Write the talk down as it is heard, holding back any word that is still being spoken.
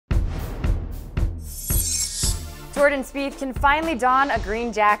Jordan Spieth can finally don a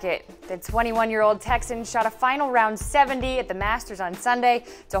green jacket. The 21-year-old Texan shot a final round 70 at the Masters on Sunday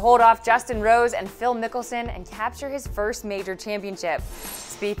to hold off Justin Rose and Phil Mickelson and capture his first major championship.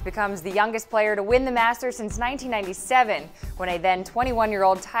 Spieth becomes the youngest player to win the Masters since 1997, when a then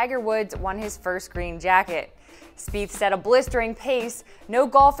 21-year-old Tiger Woods won his first green jacket. Spieth set a blistering pace. No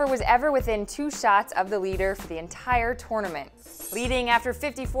golfer was ever within 2 shots of the leader for the entire tournament. Leading after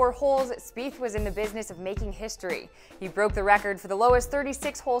 54 holes, Spieth was in the business of making history. He broke the record for the lowest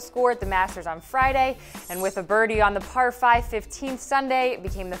 36-hole score at the Masters on Friday, and with a birdie on the par 5 15th Sunday,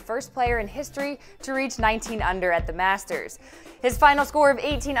 became the first player in history to reach 19 under at the Masters. His final score of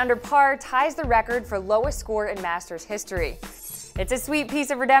 18 under par ties the record for lowest score in Masters history. It's a sweet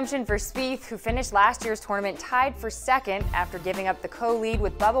piece of redemption for Spieth, who finished last year's tournament tied for second after giving up the co-lead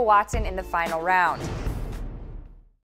with Bubba Watson in the final round.